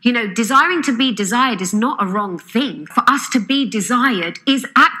 Desiring to be desired is not a wrong thing. For us to be desired is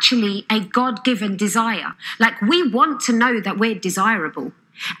actually a God-given desire. Like, we want to know that we're desirable.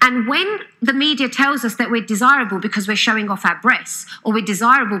 And when the media tells us that we're desirable because we're showing off our breasts, or we're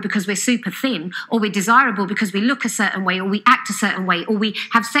desirable because we're super thin, or we're desirable because we look a certain way, or we act a certain way, or we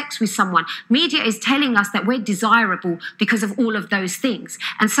have sex with someone, media is telling us that we're desirable because of all of those things.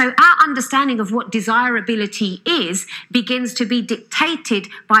 And so our understanding of what desirability is begins to be dictated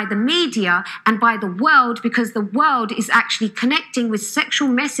by the media and by the world, because the world is actually connecting with sexual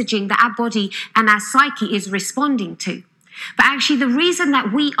messaging that our body and our psyche is responding to. But actually, the reason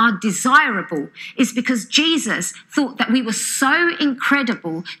that we are desirable is because Jesus thought that we were so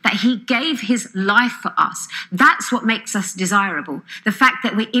incredible that he gave his life for us. That's what makes us desirable, the fact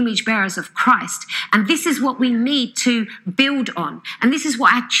that we're image bearers of Christ. And this is what we need to build on. And this is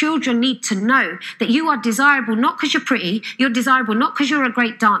what our children need to know, that you are desirable not because you're pretty, you're desirable not because you're a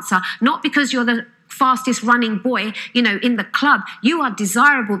great dancer, not because you're the fastest running boy, in the club. You are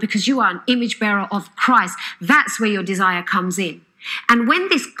desirable because you are an image bearer of Christ. That's where your desire comes in. And when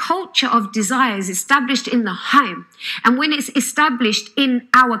this culture of desire is established in the home, and when it's established in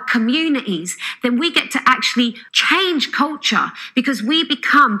our communities, then we get to actually change culture, because we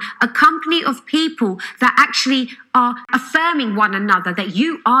become a company of people that actually are affirming one another, that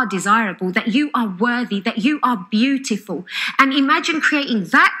you are desirable, that you are worthy, that you are beautiful. And imagine creating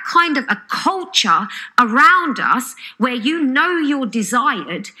that kind of a culture around us where you know you're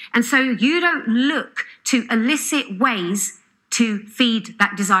desired, and so you don't look to illicit ways to feed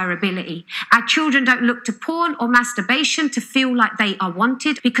that desirability. Our children don't look to porn or masturbation to feel like they are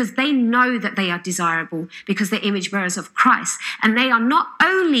wanted, because they know that they are desirable because they're image bearers of Christ. And they are not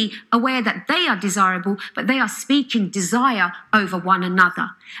only aware that they are desirable, but they are speaking desire over one another.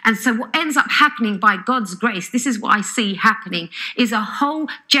 And so what ends up happening by God's grace, this is what I see happening, is a whole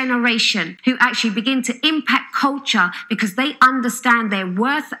generation who actually begin to impact culture because they understand their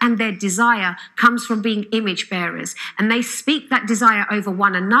worth and their desire comes from being image bearers. And they speak that desire over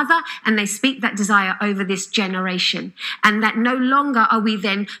one another, and they speak that desire over this generation. And that no longer are we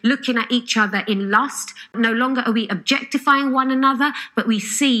then looking at each other in lust, no longer are we objectifying one another, but we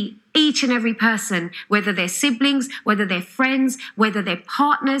see each and every person, whether they're siblings, whether they're friends, whether they're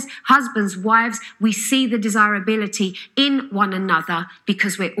partners, husbands, wives, we see the desirability in one another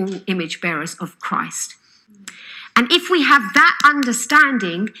because we're all image bearers of Christ. And if we have that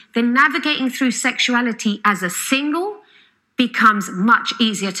understanding, then navigating through sexuality as a single becomes much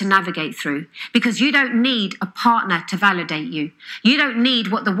easier to navigate through, because you don't need a partner to validate you. You don't need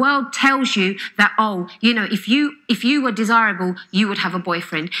what the world tells you that, if you were desirable, you would have a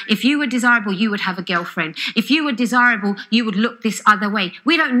boyfriend. If you were desirable, you would have a girlfriend. If you were desirable, you would look this other way.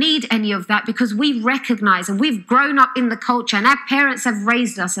 We don't need any of that, because we recognize, and we've grown up in the culture, and our parents have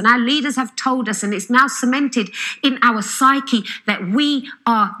raised us, and our leaders have told us, and it's now cemented in our psyche that we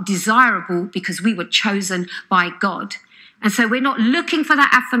are desirable because we were chosen by God. And so we're not looking for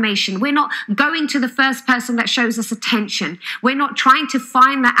that affirmation. We're not going to the first person that shows us attention. We're not trying to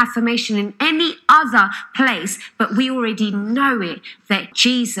find that affirmation in any other place, but we already know it, that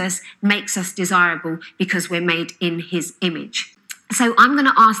Jesus makes us desirable because we're made in his image. So I'm going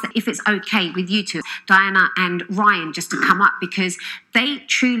to ask that if it's okay with you two, Diana and Ryan, just to come up, because they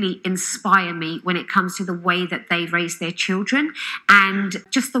truly inspire me when it comes to the way that they raise their children and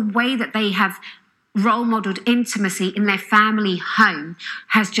just the way that they have role modeled intimacy in their family home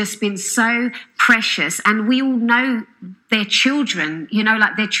has just been so precious. And we all know their children,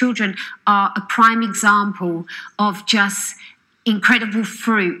 like their children are a prime example of just incredible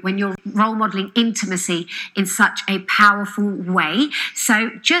fruit when you're role modeling intimacy in such a powerful way.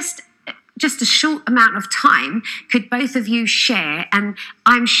 So just a short amount of time, could both of you share? And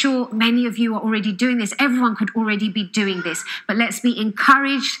I'm sure many of you are already doing this. Everyone could already be doing this. But let's be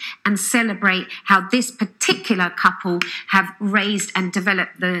encouraged and celebrate how this particular couple have raised and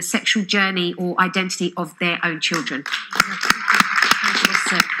developed the sexual journey or identity of their own children.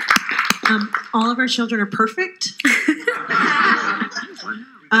 All of our children are perfect.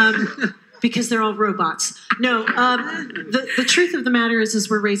 Because they're all robots. No, the truth of the matter is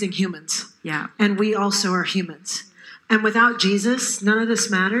we're raising humans. Yeah. And we also are humans. And without Jesus, none of this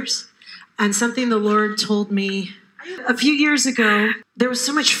matters. And something the Lord told me a few years ago, there was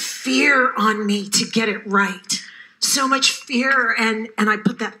so much fear on me to get it right. So much fear. And I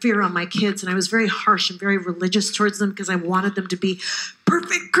put that fear on my kids. And I was very harsh and very religious towards them because I wanted them to be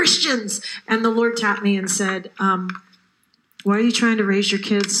perfect Christians. And the Lord tapped me and said, why are you trying to raise your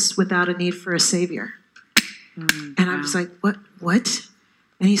kids without a need for a savior? And I was like, what?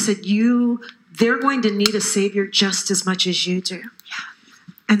 And he said, they're going to need a savior just as much as you do. Yeah.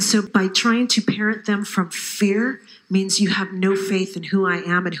 And so by trying to parent them from fear means you have no faith in who I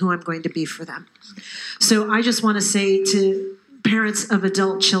am and who I'm going to be for them. So I just want to say to parents of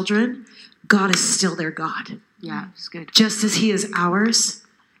adult children, God is still their God. Yeah, it's good. Just as he is ours.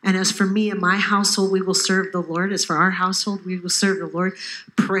 And as for me and my household, we will serve the Lord. As for our household, we will serve the Lord.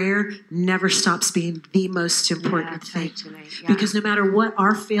 Prayer never stops being the most important thing. Totally. Yeah. Because no matter what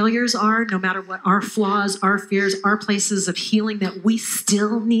our failures are, no matter what our flaws, our fears, our places of healing that we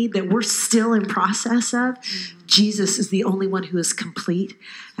still need, that we're still in process of, Jesus is the only one who is complete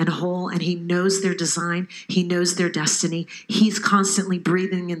and whole, and he knows their design. He knows their destiny. He's constantly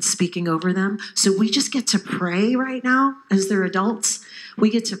breathing and speaking over them. So we just get to pray right now as they're adults. We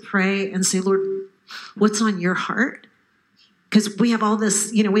get to pray and say, Lord, what's on your heart? Because we have all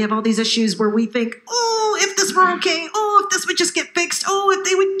this, we have all these issues where we think, oh, if this were okay, oh, if this would just get fixed, oh, if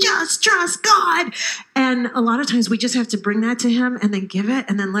they would just trust God. And a lot of times we just have to bring that to him and then give it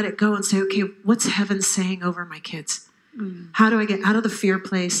and then let it go and say, okay, what's heaven saying over my kids? How do I get out of the fear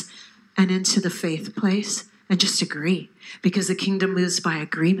place and into the faith place? And just agree, because the kingdom moves by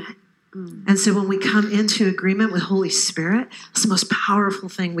agreement. And so when we come into agreement with Holy Spirit, it's the most powerful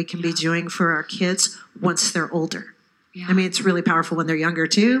thing we can be doing for our kids once they're older. Yeah. I mean, it's really powerful when they're younger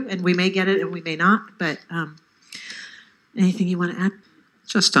too, and we may get it and we may not, but anything you want to add?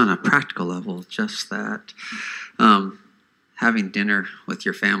 Just on a practical level, just that having dinner with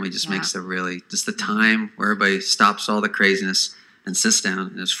your family just makes just the time where everybody stops all the craziness and sits down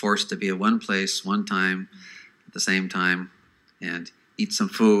and is forced to be at one place, one time, at the same time, and eat some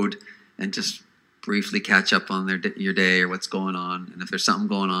food and just briefly catch up on your day or what's going on. And if there's something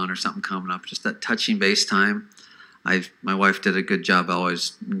going on or something coming up, just that touching base time. My wife did a good job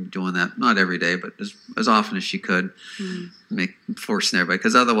always doing that, not every day, but as often as she could, forcing everybody,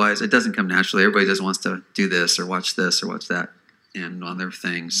 because otherwise it doesn't come naturally. Everybody just wants to do this or watch that and on their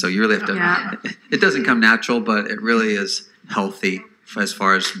things. So you really have to, it doesn't come natural, but it really is healthy as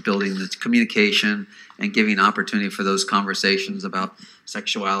far as building the communication and giving opportunity for those conversations about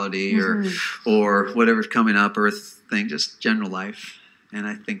sexuality or whatever's coming up or just general life. And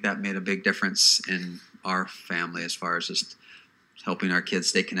I think that made a big difference in our family as far as just helping our kids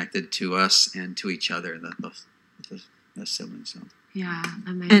stay connected to us and to each other, the siblings. So. Yeah,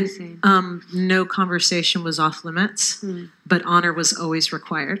 amazing. And no conversation was off limits, but honor was always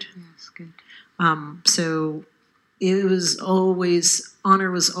required. Yeah, that's good. So it was always,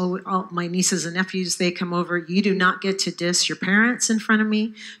 honor was always, all my nieces and nephews, they come over. You do not get to diss your parents in front of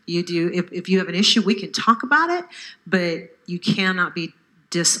me. You do, if you have an issue, we can talk about it, but you cannot be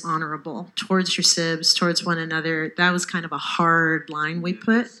dishonorable towards your sibs, towards one another. That was kind of a hard line we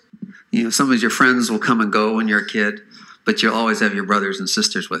put. Some of your friends will come and go when you're a kid, but you'll always have your brothers and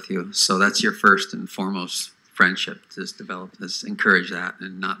sisters with you. So that's your first and foremost friendship, is encourage that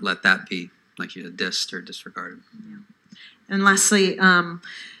and not let that be like you dissed or disregarded. Yeah. And lastly,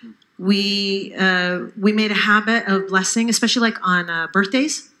 we made a habit of blessing, especially like on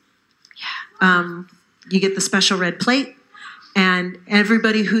birthdays. You get the special red plate. And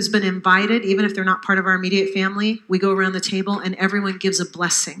everybody who's been invited, even if they're not part of our immediate family, we go around the table and everyone gives a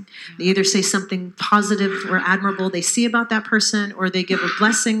blessing. They either say something positive or admirable they see about that person, or they give a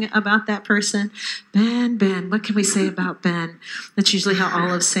blessing about that person. Ben, what can we say about Ben? That's usually how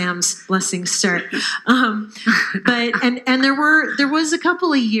all of Sam's blessings start. But there was a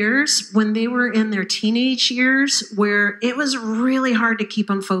couple of years when they were in their teenage years where it was really hard to keep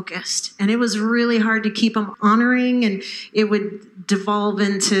them focused, and it was really hard to keep them honoring, and it would devolve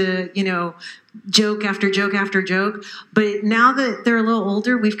into, joke after joke after joke. But now that they're a little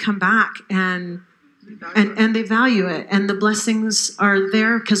older, we've come back and they value it. And the blessings are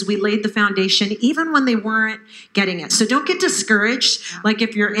there because we laid the foundation even when they weren't getting it. So don't get discouraged. Like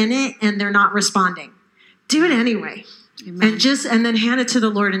if you're in it and they're not responding, do it anyway. Amen. And then hand it to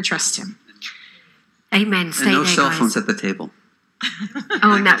the Lord and trust him. Amen. Stay and no there, cell guys. phones at the table.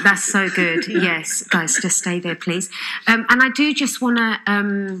 Oh, no, that's so good. Yes, guys, just stay there, please. And I do just want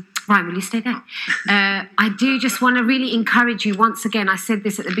to, Ryan, will you stay there? I do just want to really encourage you, once again, I said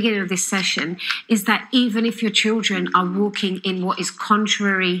this at the beginning of this session, is that even if your children are walking in what is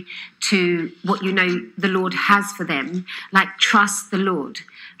contrary to what the Lord has for them, like trust the Lord.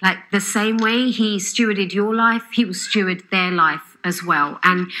 Like the same way he stewarded your life, he will steward their life as well.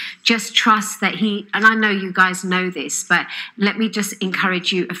 And just trust that and I know you guys know this, but let me just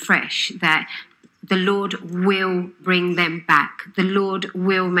encourage you afresh that the Lord will bring them back. The Lord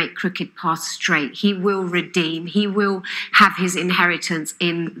will make crooked paths straight. He will redeem. He will have his inheritance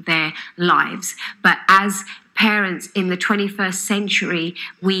in their lives. But as parents in the 21st century,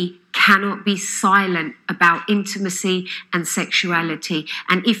 we cannot be silent about intimacy and sexuality.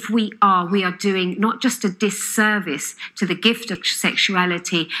 And if we are doing not just a disservice to the gift of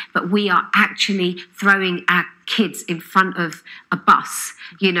sexuality, but we are actually throwing our kids in front of a bus,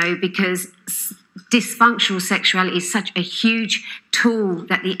 because dysfunctional sexuality is such a huge tool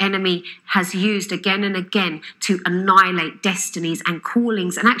that the enemy has used again and again to annihilate destinies and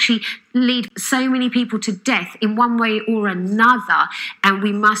callings and actually lead so many people to death in one way or another. And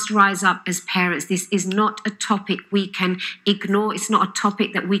we must rise up as parents. This is not a topic we can ignore. It's not a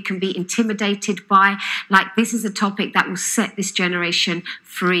topic that we can be intimidated by. Like, this is a topic that will set this generation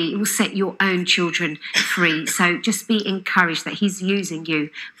free. It will set your own children free. So just be encouraged that he's using you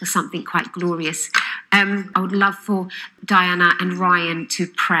for something quite glorious. I would love for Diana and Ryan to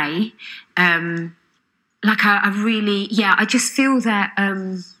pray. I just feel that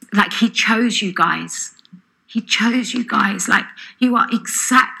like he chose you guys. He chose you guys. Like, you are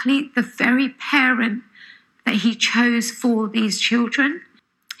exactly the very parent that he chose for these children.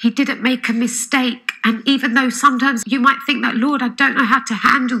 He didn't make a mistake. And even though sometimes you might think that, Lord, I don't know how to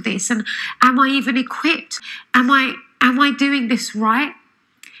handle this, and am I even equipped? Am I doing this right?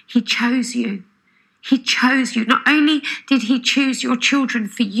 He chose you. He chose you. Not only did he choose your children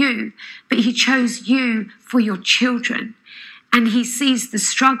for you, but he chose you for your children. And he sees the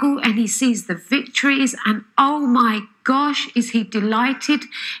struggle and he sees the victories. And oh my gosh, is he delighted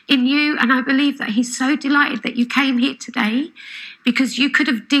in you? And I believe that he's so delighted that you came here today, because you could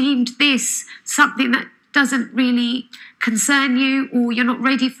have deemed this something that doesn't really concern you, or you're not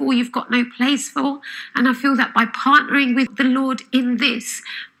ready for, you've got no place for. And I feel that by partnering with the Lord in this,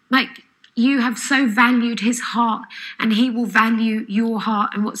 like, you have so valued his heart, and he will value your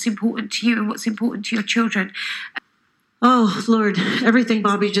heart and what's important to you and what's important to your children. Oh, Lord, everything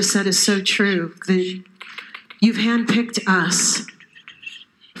Bobby just said is so true. That you've handpicked us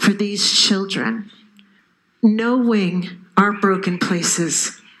for these children, knowing our broken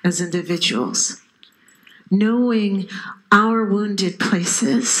places as individuals, knowing our wounded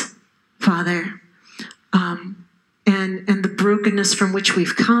places, Father, and the brokenness from which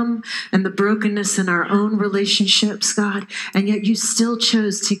we've come, and the brokenness in our own relationships, God, and yet you still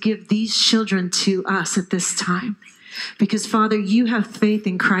chose to give these children to us at this time. Because, Father, you have faith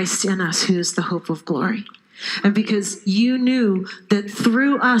in Christ in us, who is the hope of glory. And because you knew that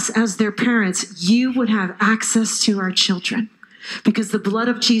through us as their parents, you would have access to our children. Because the blood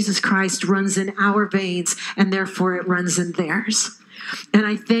of Jesus Christ runs in our veins, and therefore it runs in theirs. And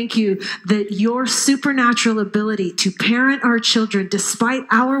I thank you that your supernatural ability to parent our children despite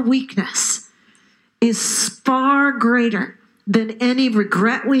our weakness is far greater than any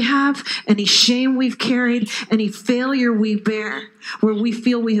regret we have, any shame we've carried, any failure we bear, where we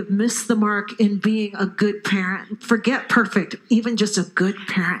feel we have missed the mark in being a good parent. Forget perfect, even just a good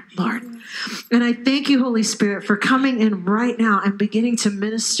parent, Lord. And I thank you, Holy Spirit, for coming in right now and beginning to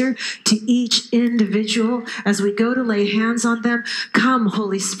minister to each individual as we go to lay hands on them. Come,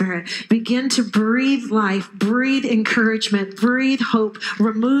 Holy Spirit, begin to breathe life, breathe encouragement, breathe hope,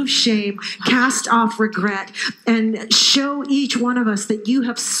 remove shame, cast off regret, and show each one of us that you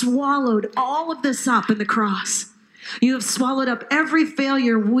have swallowed all of this up in the cross. You have swallowed up every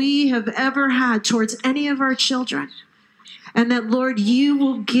failure we have ever had towards any of our children. And that, Lord, you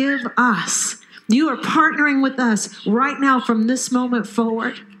will give us, you are partnering with us right now from this moment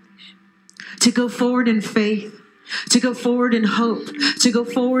forward to go forward in faith, to go forward in hope, to go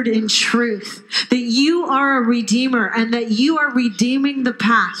forward in truth, that you are a redeemer and that you are redeeming the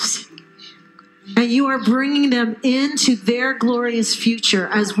past. And you are bringing them into their glorious future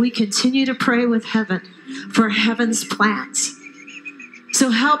as we continue to pray with heaven for heaven's plans. So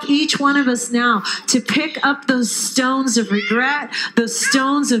help each one of us now to pick up those stones of regret, those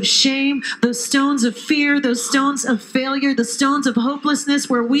stones of shame, those stones of fear, those stones of failure, the stones of hopelessness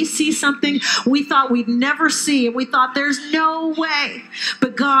where we see something we thought we'd never see and we thought there's no way.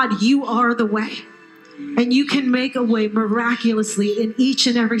 But God, you are the way. And you can make a way miraculously in each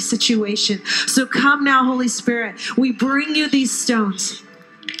and every situation. So come now, Holy Spirit. We bring you these stones.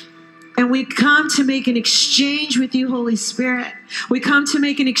 And we come to make an exchange with you, Holy Spirit. We come to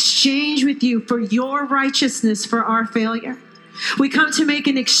make an exchange with you for your righteousness for our failure. We come to make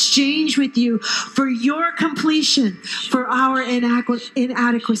an exchange with you for your completion for our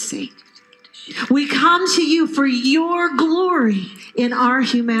inadequacy. We come to you for your glory in our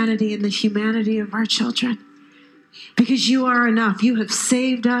humanity and the humanity of our children. Because you are enough. You have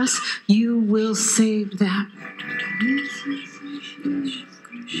saved us. You will save them.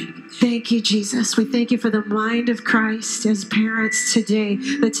 Thank you, Jesus. We thank you for the mind of Christ as parents today,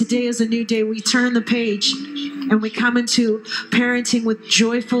 that today is a new day. We turn the page and we come into parenting with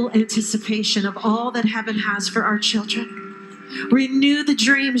joyful anticipation of all that heaven has for our children. Renew the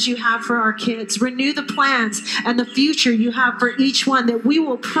dreams you have for our kids. Renew the plans and the future you have for each one, that we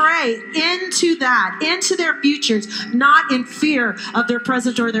will pray into that, into their futures, not in fear of their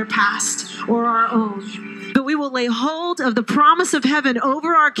present or their past or our own. But we will lay hold of the promise of heaven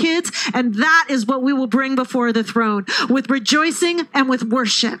over our kids, and that is what we will bring before the throne, with rejoicing and with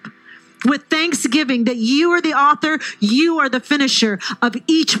worship, with thanksgiving that you are the author, you are the finisher of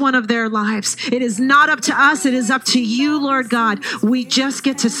each one of their lives. It is not up to us, it is up to you, Lord God. We just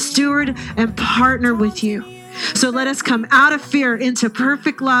get to steward and partner with you. So let us come out of fear into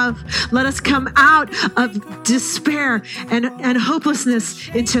perfect love. Let us come out of despair and hopelessness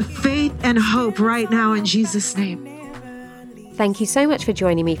into faith and hope right now in Jesus' name. Thank you so much for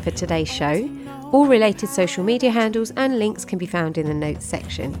joining me for today's show. All related social media handles and links can be found in the notes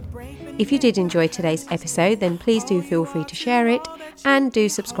section. If you did enjoy today's episode, then please do feel free to share it, and do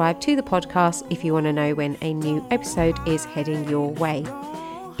subscribe to the podcast if you want to know when a new episode is heading your way.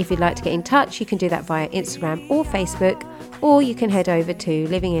 If you'd like to get in touch, you can do that via Instagram or Facebook, or you can head over to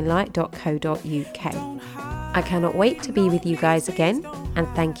livinginlight.co.uk. I cannot wait to be with you guys again, and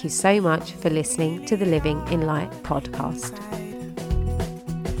thank you so much for listening to the Living in Light podcast.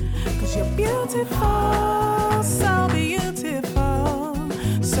 'Cause you're beautiful, so